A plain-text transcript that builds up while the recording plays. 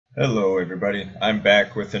Hello everybody, I'm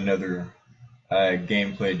back with another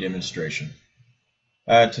gameplay demonstration.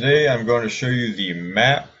 Today I'm going to show you the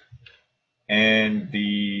map and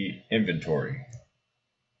the inventory.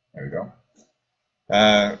 There we go.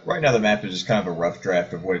 Right now the map is just kind of a rough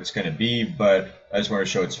draft of what it's going to be, but I just want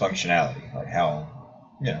to show its functionality, like how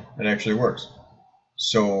it actually works.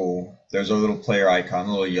 So there's a little player icon, a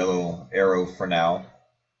little yellow arrow for now,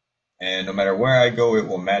 and no matter where I go it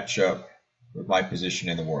will match up with my position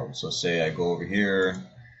in the world. So say I go over here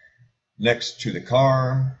next to the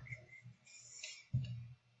car.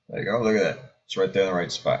 There you go, look at that. It's right there in the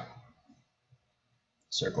right spot.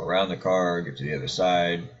 Circle around the car, get to the other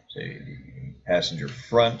side, say the passenger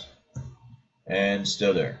front, and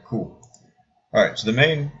still there. Cool. Alright, so the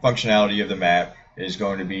main functionality of the map is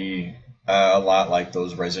going to be a lot like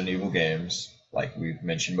those Resident Evil games, like we've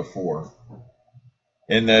mentioned before,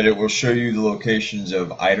 in that it will show you the locations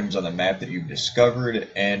of items on the map that you've discovered,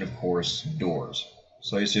 and of course, doors.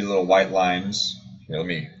 So you see the little white lines. Here, let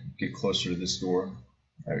me get closer to this door.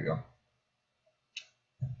 There we go.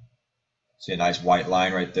 See a nice white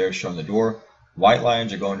line right there showing the door. White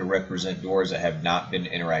lines are going to represent doors that have not been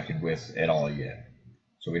interacted with at all yet.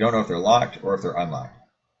 So we don't know if they're locked or if they're unlocked.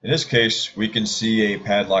 In this case, we can see a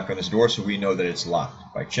padlock on this door, so we know that it's locked.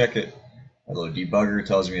 If I check it, a little debugger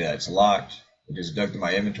tells me that it's locked. It just dug through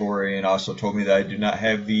my inventory and also told me that I do not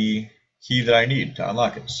have the key that I need to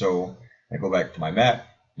unlock it. So I go back to my map.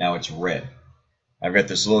 Now it's red. I've got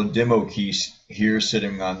this little demo key here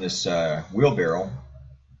sitting on this wheelbarrow.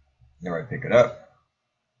 Whenever I pick it up,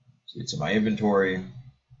 see it's in my inventory.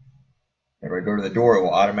 Whenever I go to the door, it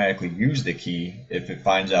will automatically use the key if it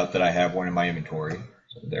finds out that I have one in my inventory.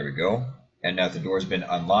 So there we go. And now that the door has been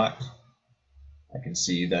unlocked, I can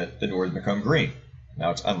see that the door has become green.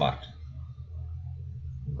 Now it's unlocked.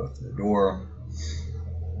 Go through the door.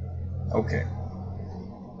 Okay.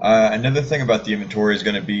 Another thing about the inventory is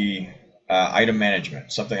going to be item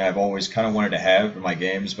management, something I've always kind of wanted to have in my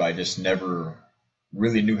games, but I just never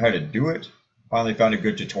really knew how to do it. Finally found a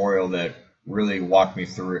good tutorial that really walked me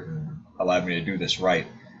through it and allowed me to do this right.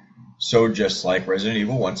 So just like Resident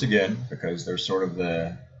Evil, once again, because they're sort of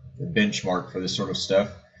the benchmark for this sort of stuff,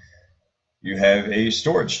 you have a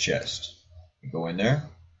storage chest. You go in there,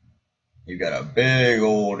 you've got a big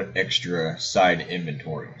old extra side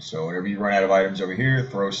inventory. So whenever you run out of items over here,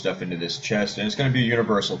 throw stuff into this chest, and it's going to be a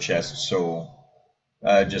universal chest, so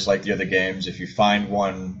just like the other games, if you find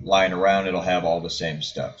one lying around, it'll have all the same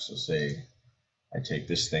stuff. So say I take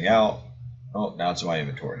this thing out, oh, now it's in my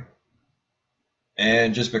inventory.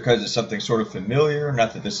 And just because it's something sort of familiar,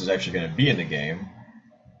 not that this is actually going to be in the game,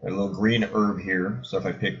 a little green herb here, so if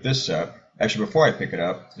I pick this up, actually before I pick it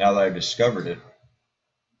up, now that I've discovered it,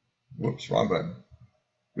 whoops, wrong button,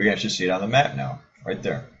 we can actually see it on the map now, right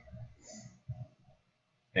there.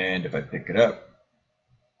 And if I pick it up,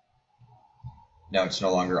 now it's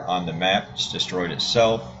no longer on the map, it's destroyed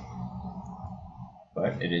itself,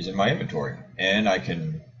 but it is in my inventory. And I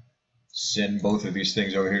can send both of these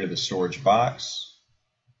things over here to the storage box,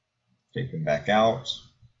 take them back out.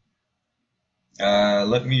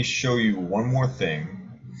 Let me show you one more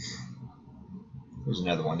thing. There's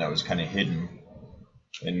another one that was kind of hidden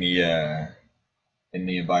in the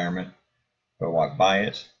environment. If I walk by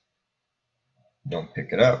it, don't pick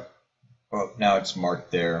it up, well, now it's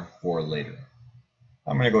marked there for later.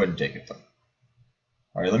 I'm going to go ahead and take it though.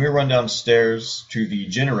 Alright, let me run downstairs to the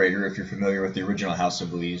generator if you're familiar with the original House of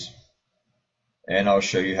Velez. And I'll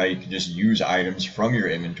show you how you can just use items from your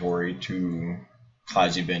inventory to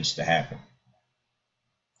cause events to happen.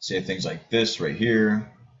 Say things like this right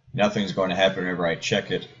here. Nothing's going to happen whenever I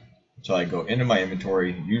check it until I go into my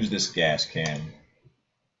inventory, use this gas can.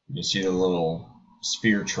 You can see the little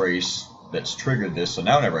spear trace that's triggered this, so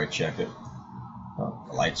now whenever I check it, well,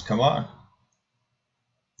 the lights come on.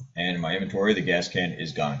 And in my inventory, the gas can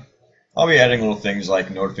is gone. I'll be adding little things like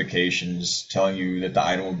notifications telling you that the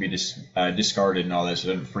item will be discarded and all that, so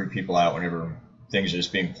it doesn't freak people out whenever things are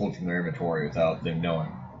just being pulled from their inventory without them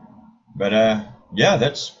knowing. But yeah,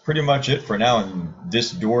 that's pretty much it for now. And this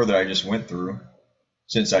door that I just went through,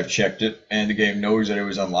 since I've checked it and the game knows that it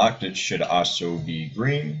was unlocked, it should also be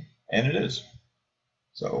green, and it is.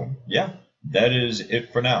 So yeah, that is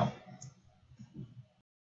it for now.